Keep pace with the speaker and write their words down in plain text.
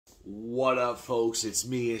What up, folks? It's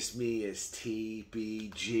me, it's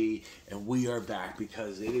TBG, and we are back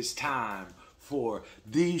because it is time for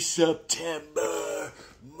the September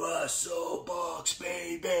Muscle Box,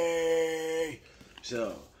 baby.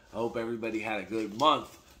 So, I hope everybody had a good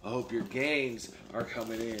month. I hope your gains are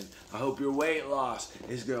coming in. I hope your weight loss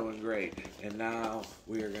is going great. And now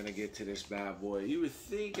we are going to get to this bad boy. You would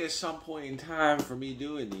think at some point in time for me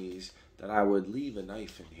doing these that I would leave a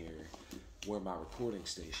knife in here where my recording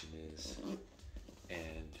station is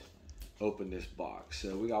and open this box.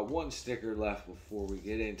 So we got one sticker left before we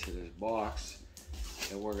get into this box,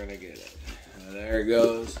 and we're going to get it. And there it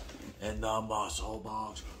goes. And the muscle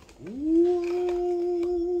box. Ooh.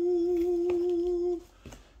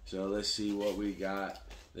 So let's see what we got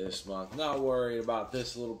this month. Not worried about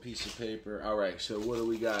this little piece of paper. All right, so what do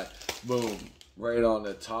we got? Boom. Right on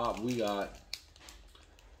the top, we got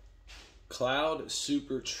Cloud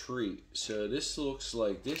Super Treat. So this looks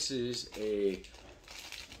like this is a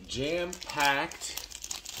jam-packed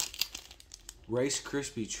Rice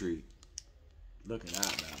Krispie treat. Look at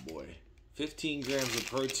that bad boy. 15 grams of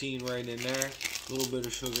protein right in there. A little bit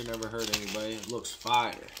of sugar never hurt anybody. It looks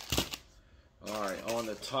fire. Alright, on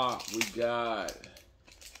the top we got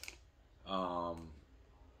a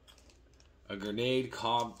Grenade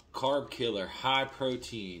Carb Killer High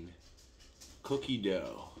Protein Cookie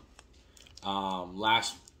Dough.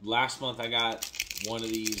 Last month I got one of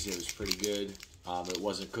these. It was pretty good. It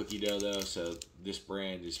wasn't cookie dough though, so this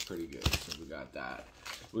brand is pretty good. So we got that.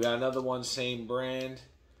 We got another one, same brand,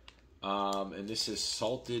 and this is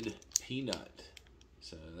salted peanut.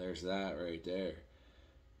 So there's that right there.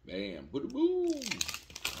 Bam, boom, boom.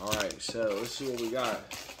 All right, so let's see what we got.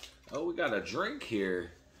 Oh, we got a drink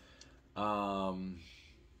here. Psalm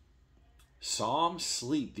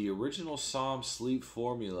Sleep, the original Psalm Sleep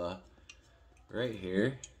formula. Right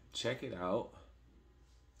here, check it out.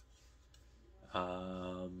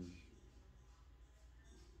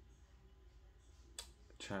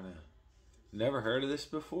 Never heard of this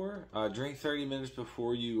before. Drink 30 minutes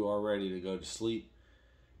before you are ready to go to sleep.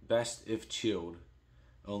 Best if chilled.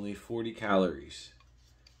 Only 40 calories.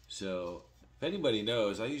 So, if anybody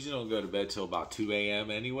knows, I usually don't go to bed till about 2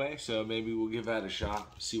 a.m. anyway. So maybe we'll give that a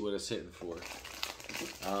shot. See what it's hitting for.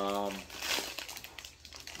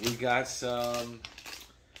 We got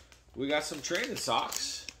some training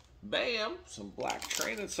socks. Bam! Some black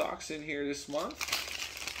training socks in here this month.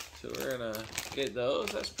 So we're gonna get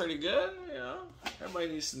those. That's pretty good. You know, everybody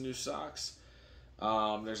needs some new socks.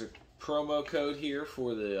 There's a promo code here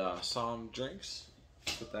for the Psalm drinks.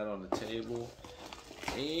 Put that on the table.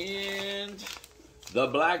 And the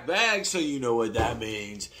black bag, so you know what that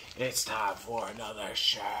means. It's time for another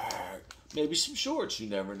shirt. Maybe some shorts. You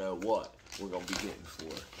never know what we're gonna be getting for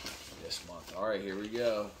this month. All right, here we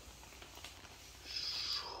go.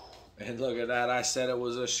 And look at that. I said it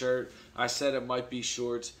was a shirt. I said it might be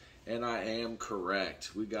shorts, and I am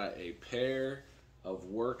correct. We got a pair of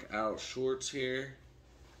workout shorts here.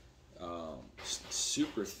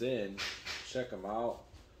 Super thin. Check them out.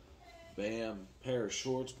 Bam. Pair of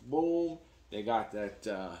shorts. Boom. They got that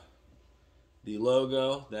the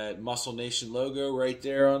logo, that Muscle Nation logo right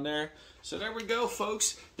there on there. So there we go,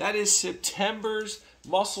 folks. That is September's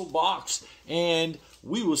Muscle Box. And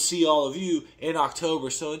we will see all of you in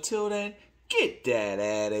October. So until then, get that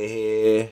out of here.